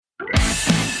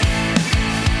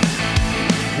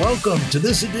Welcome to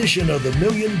this edition of the $1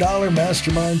 Million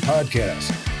Mastermind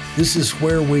Podcast. This is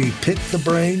where we pick the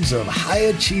brains of high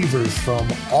achievers from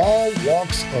all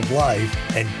walks of life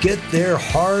and get their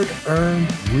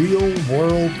hard-earned,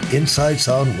 real-world insights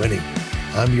on winning.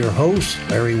 I'm your host,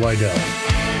 Larry Weidel.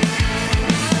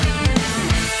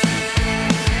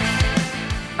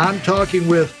 I'm talking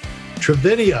with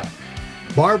Trivinia,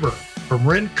 Barber from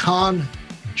Rincon,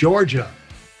 Georgia.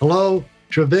 Hello,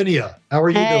 Trivinia. How are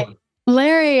you doing?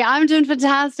 Larry, I'm doing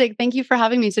fantastic. Thank you for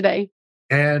having me today.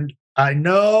 And I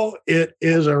know it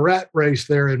is a rat race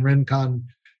there in Rincon,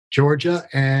 Georgia,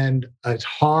 and it's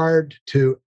hard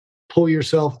to pull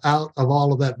yourself out of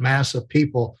all of that mass of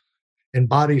people and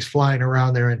bodies flying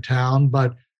around there in town.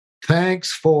 But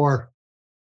thanks for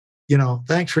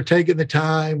taking the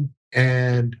time,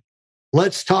 and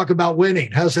let's talk about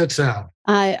winning. How's that sound?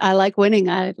 I like winning.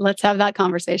 Let's have that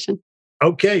conversation.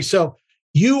 Okay, so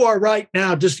you are right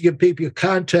now, just to give people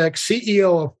context,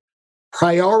 CEO of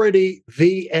Priority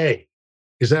VA.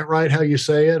 Is that right, how you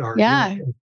say it? Or, yeah.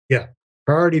 Yeah,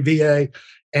 Priority VA.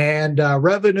 And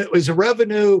revenue is a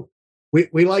revenue.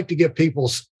 We like to give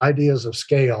people's ideas of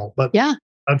scale, but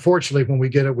unfortunately, when we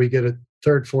get it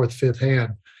third, fourth, fifth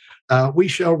hand. We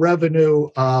show revenue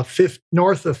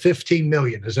north of 15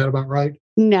 million. Is that about right?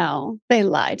 No, they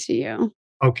lie to you.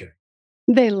 Okay.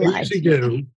 They lie to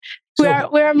you.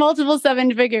 We're multiple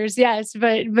seven figures, yes,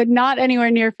 but not anywhere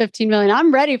near 15 million.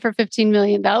 I'm ready for 15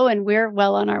 million though, and we're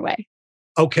well on our way.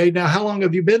 Okay. Now, how long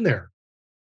have you been there?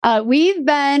 We've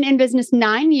been in business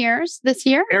 9 years this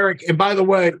year. Eric, and by the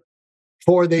way,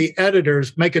 for the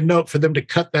editors, make a note for them to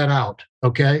cut that out.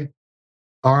 Okay.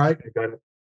 All right. I got it.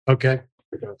 Okay.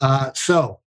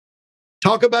 So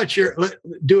talk about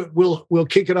we'll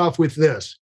kick it off with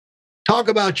this. Talk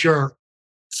about your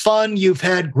fun you've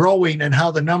had growing and how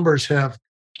the numbers have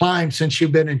climbed since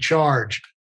you've been in charge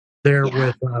there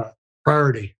with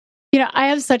Priority. I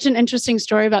have such an interesting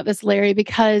story about this, Larry,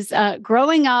 because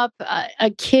growing up,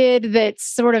 a kid that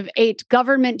sort of ate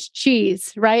government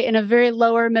cheese, right, in a very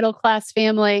lower middle class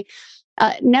family,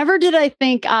 never did I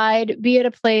think I'd be at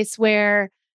a place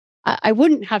where I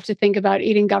wouldn't have to think about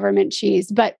eating government cheese.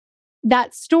 But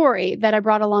that story that I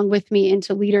brought along with me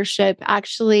into leadership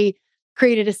actually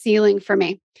created a ceiling for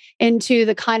me into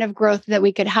the kind of growth that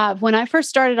we could have. When I first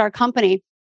started our company,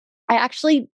 I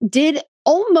actually did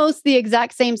almost the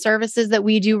exact same services that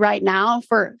we do right now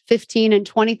for $15,000 and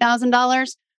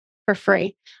 $20,000 for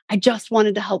free. I just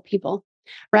wanted to help people,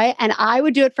 right? And I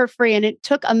would do it for free. And it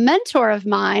took a mentor of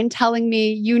mine telling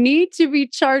me, you need to be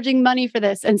charging money for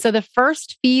this. And so the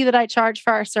first fee that I charged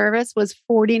for our service was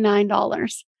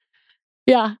 $49.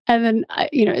 Yeah. And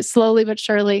then, slowly but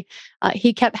surely,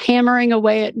 he kept hammering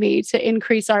away at me to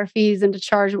increase our fees and to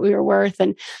charge what we were worth.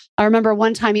 And I remember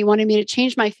one time he wanted me to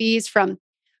change my fees from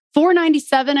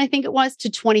 $497, I think it was, to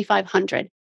 $2,500.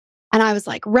 And I was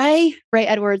like, Ray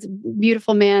Edwards,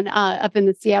 beautiful man up in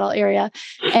the Seattle area.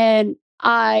 And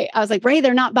I was like, Ray,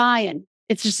 they're not buying.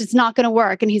 It's not going to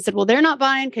work. And he said, well, they're not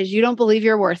buying because you don't believe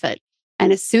you're worth it.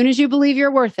 And as soon as you believe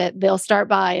you're worth it, they'll start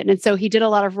buying. And so he did a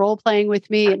lot of role playing with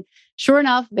me. And sure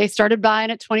enough, they started buying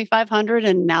at $2,500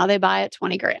 and now they buy at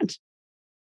 $20,000.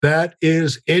 That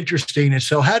is interesting. And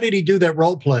so how did he do that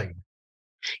role playing?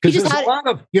 Because there's a lot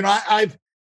of,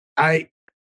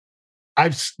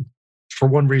 I've for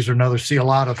one reason or another, see a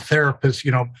lot of therapists,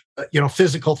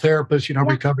 physical therapists,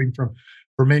 recovering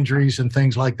from injuries and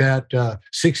things like that.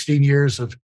 16 years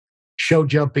of show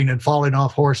jumping and falling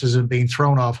off horses and being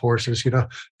thrown off horses,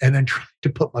 and then trying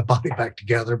to put my body back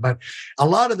together. But a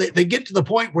lot of they get to the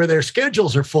point where their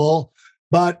schedules are full,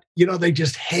 but, they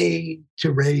just hate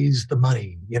to raise the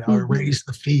money, or raise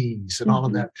the fees and all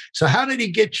of that. So how did he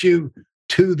get you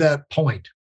to that point?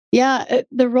 Yeah,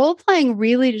 the role playing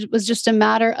really was just a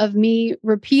matter of me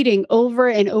repeating over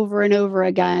and over and over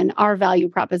again our value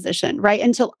proposition, right?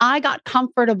 Until I got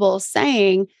comfortable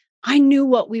saying, I knew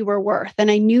what we were worth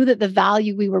and I knew that the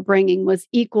value we were bringing was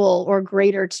equal or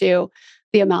greater to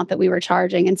the amount that we were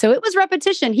charging. And so it was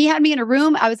repetition. He had me in a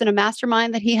room. I was in a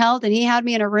mastermind that he held, and he had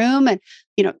me in a room and,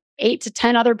 8 to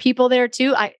 10 other people there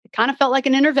too. I kind of felt like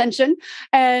an intervention,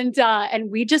 and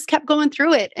we just kept going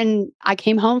through it. And I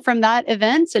came home from that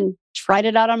event and tried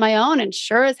it out on my own, and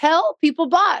sure as hell, people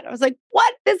bought. I was like,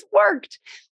 what? This worked,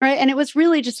 right? And it was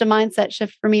really just a mindset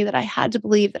shift for me that I had to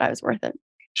believe that I was worth it.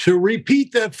 So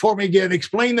repeat that for me again.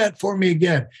 Explain that for me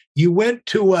again. You went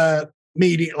to a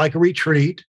meeting, like a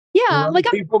retreat. Yeah, like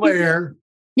people there.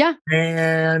 Yeah,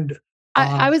 and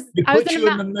I was in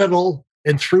the middle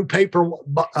and threw paper,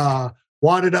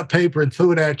 wadded up paper, and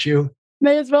threw it at you.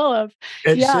 May as well have.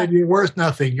 and Yeah. said you're worth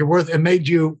nothing. You're worth, and made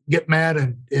you get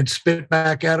mad and spit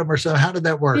back at him or something. How did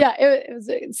that work? Yeah, it was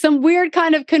some weird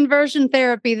kind of conversion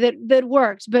therapy that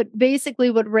worked. But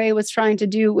basically, what Ray was trying to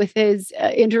do with his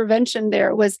intervention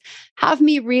there was have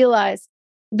me realize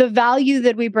the value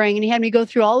that we bring, and he had me go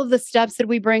through all of the steps that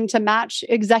we bring to match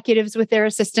executives with their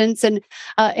assistants, and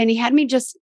he had me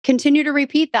just continue to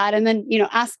repeat that, and then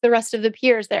ask the rest of the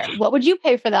peers there, what would you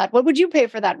pay for that? What would you pay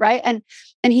for that? Right? And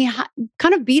he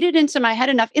kind of beat it into my head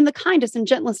enough in the kindest and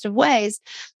gentlest of ways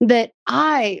that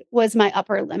I was my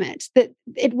upper limit, that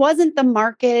it wasn't the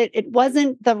market, it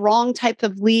wasn't the wrong type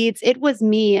of leads, it was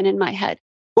me and in my head.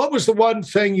 What was the one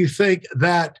thing you think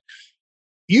that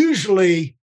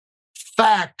usually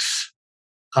facts,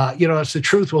 it's the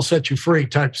truth will set you free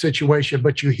type situation,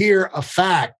 but you hear a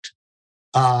fact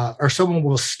or someone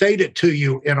will state it to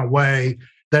you in a way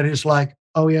that is like,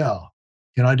 oh, yeah,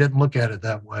 I didn't look at it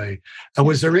that way.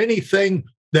 Was there anything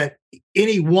that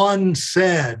anyone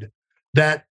said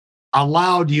that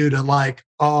allowed you to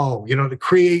to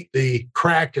create the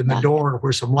crack in the door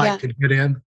where some light could get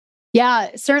in? Yeah,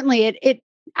 certainly. It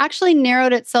actually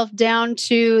narrowed itself down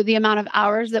to the amount of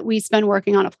hours that we spend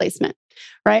working on a placement,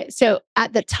 right? So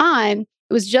at the time,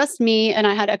 it was just me and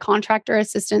I had a contractor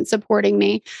assistant supporting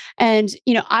me. And,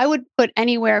 I would put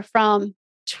anywhere from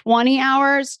 20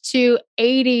 hours to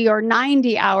 80 or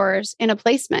 90 hours in a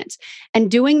placement. And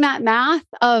doing that math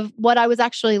of what I was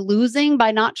actually losing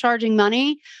by not charging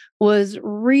money was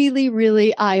really,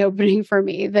 really eye-opening for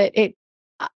me that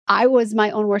I was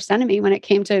my own worst enemy when it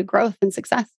came to growth and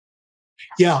success.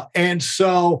 Yeah. And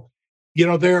so,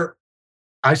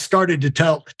 I started to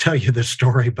tell you this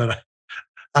story, but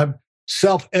I'm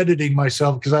self-editing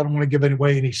myself because I don't want to give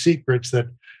away any secrets that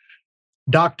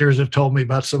doctors have told me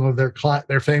about some of their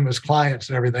famous clients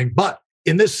and everything. But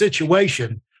in this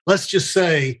situation, let's just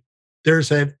say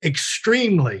there's an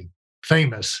extremely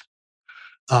famous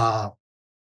athlete.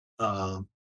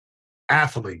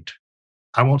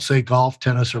 I won't say golf,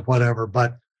 tennis, or whatever,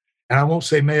 and I won't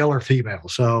say male or female,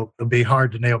 so it'll be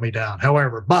hard to nail me down.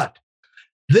 However, but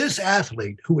this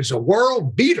athlete who is a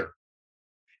world beater,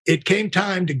 it came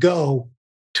time to go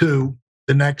to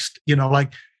the next,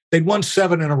 they'd won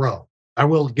 7 in a row. I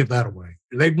will give that away.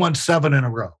 They'd won 7 in a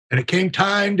row. And it came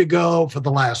time to go for the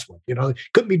last one.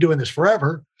 Couldn't be doing this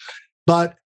forever,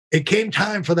 but it came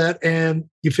time for that. And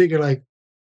you figure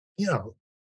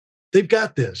they've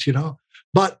got this,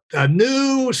 But a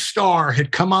new star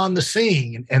had come on the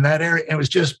scene in that area and was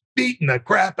just beating the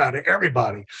crap out of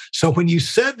everybody. So when you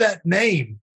said that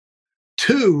name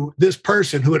to this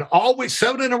person who had always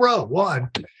 7 in a row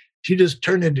won, she just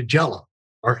turned into jello,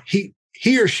 or he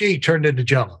or she turned into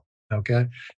jello. Okay.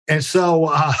 And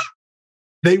so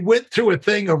they went through a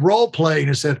thing of role playing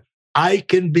and said, I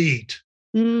can beat.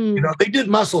 They did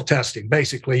muscle testing,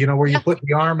 basically, where you put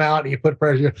the arm out and you put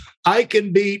pressure. I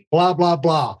can beat blah, blah,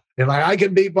 blah. And I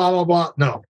can beat blah, blah, blah.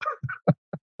 No.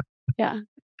 Yeah.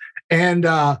 And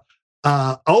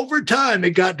over time,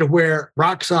 it got to where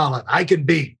rock solid, I can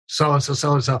beat so-and-so,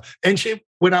 so-and-so. And she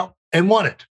went out and won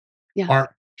it. Yeah.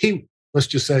 Or let's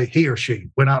just say he or she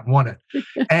went out and won it.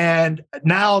 And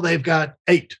now they've got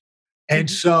 8. And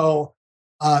so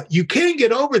you can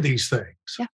get over these things.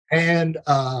 Yeah. And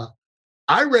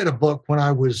I read a book when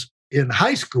I was in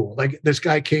high school. This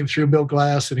guy came through, Bill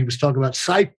Glass, and he was talking about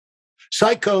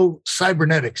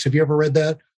psycho-cybernetics. Have you ever read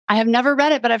that? I have never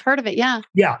read it, but I've heard of it. Yeah.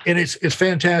 Yeah. And it's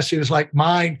fantastic. It's like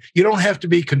mind. You don't have to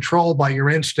be controlled by your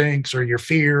instincts or your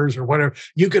fears or whatever.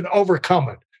 You can overcome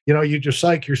it. You just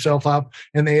psych yourself up.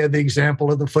 And they had the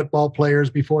example of the football players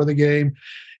before the game.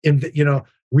 And,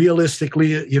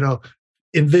 realistically,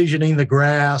 envisioning the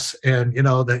grass and,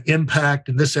 the impact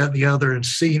and this, that, and the other, and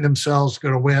seeing themselves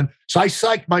going to win. So I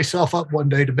psyched myself up one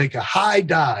day to make a high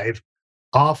dive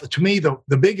off. To me, the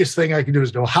biggest thing I can do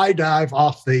is do a high dive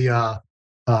off the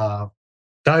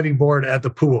diving board at the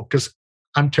pool because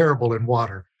I'm terrible in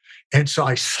water. And so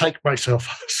I psyched myself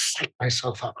up.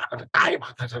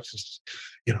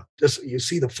 You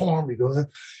see the form, you go.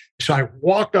 So I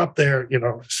walked up there,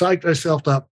 psyched myself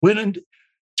up, went and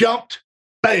jumped,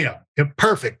 bam, and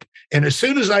perfect. And as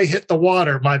soon as I hit the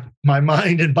water, my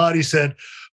mind and body said,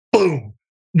 boom,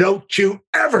 don't you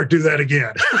ever do that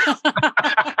again.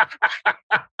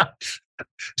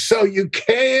 So you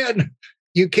can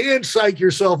psych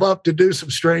yourself up to do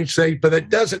some strange things, but it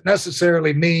doesn't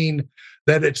necessarily mean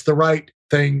that it's the right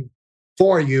thing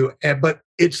for you. But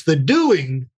it's the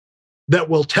doing that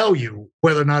will tell you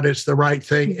whether or not it's the right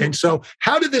thing. And so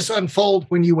how did this unfold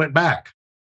when you went back?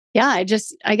 Yeah,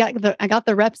 I got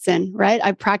the reps in, right?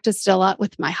 I practiced a lot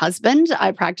with my husband.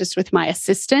 I practiced with my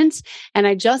assistant, and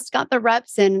I just got the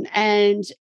reps in. And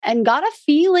and got a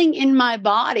feeling in my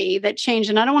body that changed.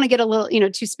 And I don't want to get a little,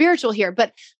 too spiritual here,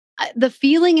 but the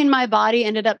feeling in my body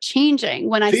ended up changing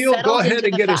when I settled Go ahead into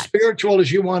and the get as fact. spiritual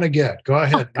as you want to get. Go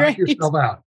ahead, knock Great. yourself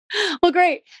out. Well,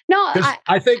 great. No, Because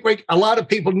I think a lot of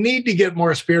people need to get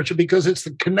more spiritual because it's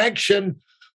the connection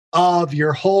of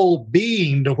your whole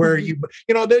being to where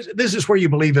this is where you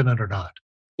believe in it or not.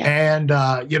 Yeah. And,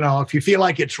 if you feel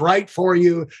like it's right for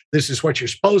you, this is what you're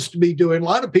supposed to be doing. A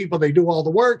lot of people, they do all the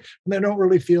work and they don't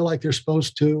really feel like they're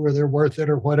supposed to, or they're worth it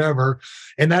or whatever.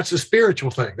 And that's a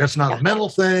spiritual thing. That's not a mental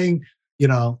thing.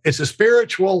 It's a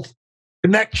spiritual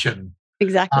connection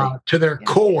exactly to their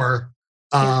core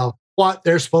of what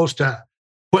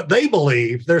they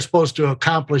believe they're supposed to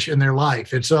accomplish in their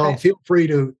life. And so feel free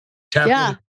to tap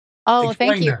in. Oh,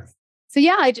 thank you. That. So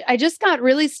I just got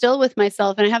really still with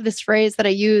myself, and I have this phrase that I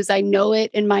use. I know it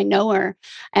in my knower,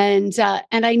 and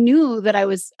I knew that I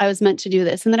was meant to do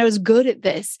this, and that I was good at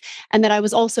this, and that I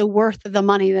was also worth the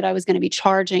money that I was going to be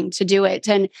charging to do it.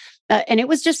 And it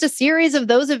was just a series of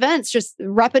those events, just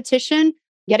repetition,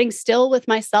 getting still with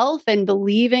myself, and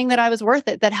believing that I was worth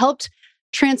it, that helped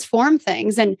transform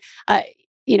things. And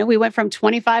we went from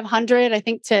 2,500, I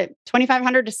think, to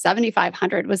 2,500 to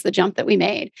 7,500 was the jump that we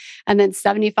made. And then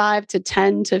 75 to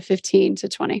 10 to 15 to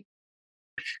 20.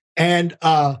 And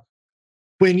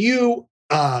when you,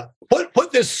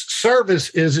 what this service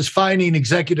is finding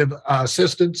executive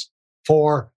assistants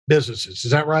for businesses.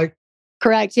 Is that right?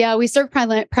 Correct. Yeah. We serve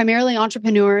primarily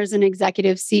entrepreneurs and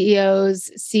executive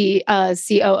CEOs, COOs,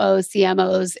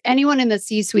 CMOs, anyone in the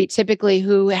C-suite typically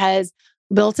who has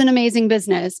built an amazing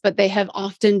business, but they have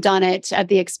often done it at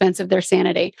the expense of their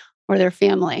sanity or their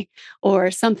family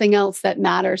or something else that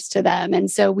matters to them.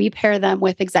 And so we pair them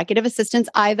with executive assistants,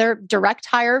 either direct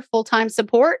hire, full-time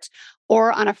support,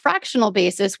 or on a fractional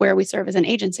basis where we serve as an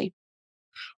agency.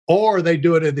 Or they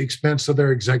do it at the expense of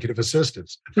their executive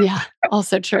assistants. Yeah,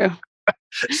 also true.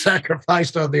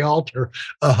 Sacrificed on the altar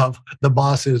of the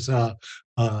boss's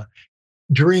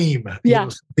dream. Yeah.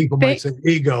 People might say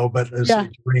ego, but it's a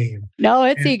dream. No,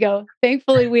 it's ego.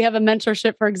 Thankfully, we have a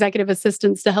mentorship for executive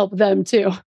assistants to help them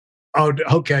too. Oh,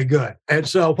 okay, good. And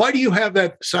so why do you have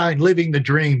that sign, living the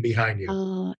dream, behind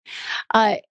you?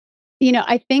 I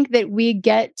think that we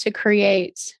get to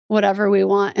create whatever we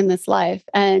want in this life.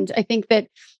 And I think that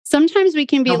sometimes we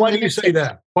can be why limited. do you say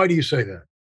that? Why do you say that?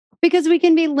 Because we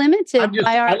can be limited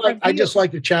by our I just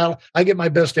like to challenge. I get my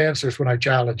best answers when I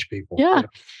challenge people. Yeah.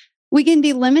 We can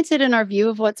be limited in our view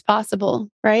of what's possible,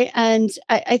 right? And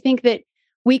I think that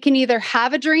we can either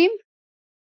have a dream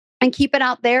and keep it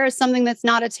out there as something that's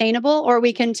not attainable, or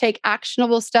we can take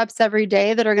actionable steps every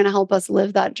day that are going to help us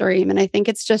live that dream. And I think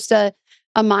it's just a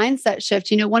mindset shift.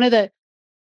 One of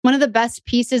the best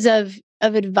pieces of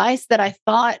advice that I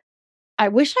thought I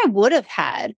wish I would have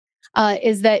had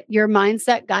is that your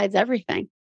mindset guides everything.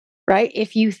 Right?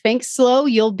 If you think slow,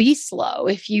 you'll be slow.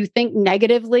 If you think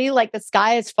negatively, like the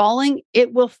sky is falling,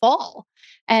 it will fall.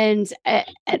 And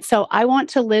so I want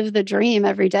to live the dream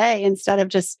every day instead of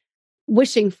just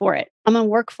wishing for it. I'm going to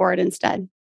work for it instead.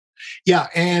 Yeah.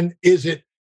 And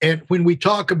when we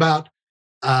talk about,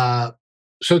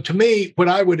 so to me, what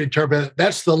I would interpret,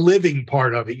 that's the living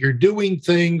part of it. You're doing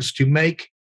things to make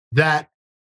that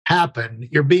happen.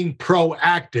 You're being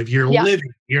proactive. You're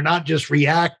living. You're not just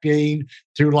reacting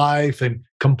through life and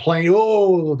complain.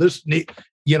 Oh, this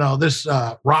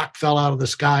rock fell out of the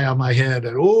sky on my head,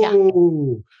 and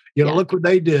look what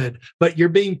they did. But you're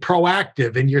being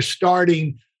proactive, and you're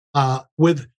starting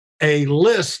with a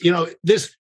list.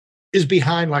 This is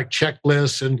behind like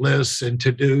checklists and lists and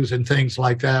to-dos and things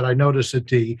like that. I noticed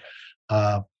that your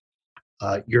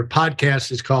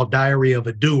podcast is called Diary of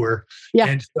a Doer,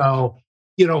 and so.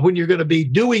 When you're going to be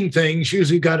doing things,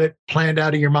 usually you got it planned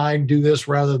out in your mind, do this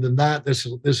rather than that. This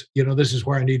is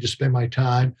where I need to spend my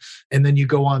time. And then you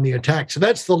go on the attack. So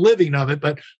that's the living of it.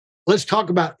 But let's talk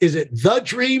about, is it the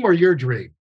dream or your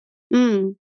dream?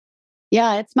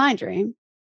 Yeah, it's my dream.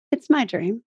 It's my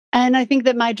dream. And I think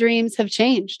that my dreams have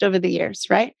changed over the years,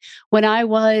 right? When I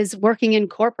was working in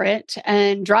corporate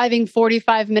and driving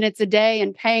 45 minutes a day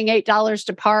and paying $8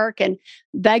 to park and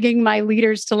begging my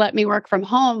leaders to let me work from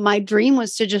home, my dream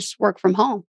was to just work from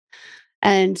home.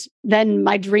 And then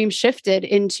my dream shifted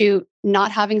into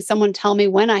not having someone tell me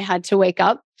when I had to wake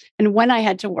up and when I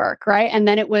had to work, right? And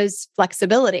then it was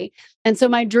flexibility. And so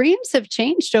my dreams have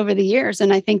changed over the years.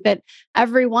 And I think that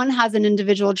everyone has an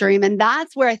individual dream. And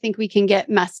that's where I think we can get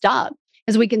messed up,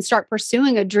 is we can start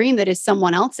pursuing a dream that is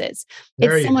someone else's.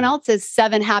 It's someone else's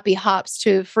 7 happy hops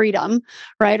to freedom,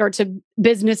 right? Or to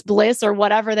business bliss or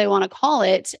whatever they want to call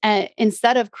it,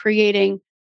 instead of creating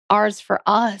ours for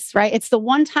us, right? It's the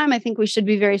one time I think we should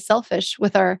be very selfish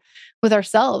with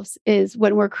ourselves is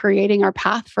when we're creating our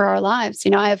path for our lives.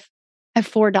 I have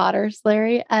 4 daughters,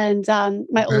 Larry, and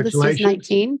my oldest is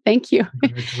 19. Thank you.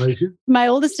 Congratulations. My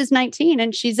oldest is 19,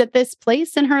 and she's at this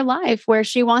place in her life where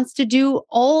she wants to do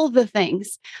all the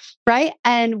things, right?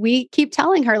 And we keep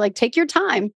telling her, like, take your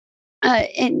time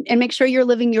and make sure you're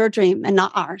living your dream and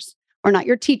not ours, or not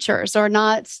your teachers, or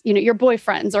not, your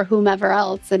boyfriends or whomever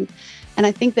else. And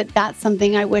I think that that's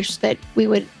something I wish that we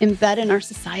would embed in our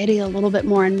society a little bit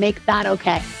more and make that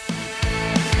okay.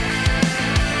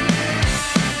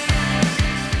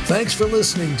 Thanks for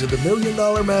listening to the $1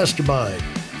 Million Mastermind.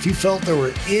 If you felt there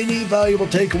were any valuable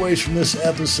takeaways from this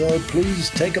episode, please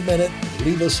take a minute and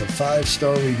leave us a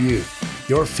 5-star review.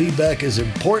 Your feedback is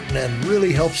important and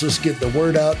really helps us get the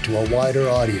word out to a wider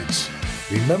audience.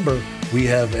 Remember, we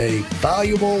have a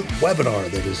valuable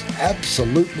webinar that is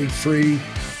absolutely free.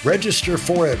 Register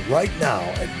for it right now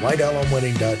at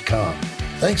whitealumwinning.com.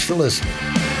 Thanks for listening.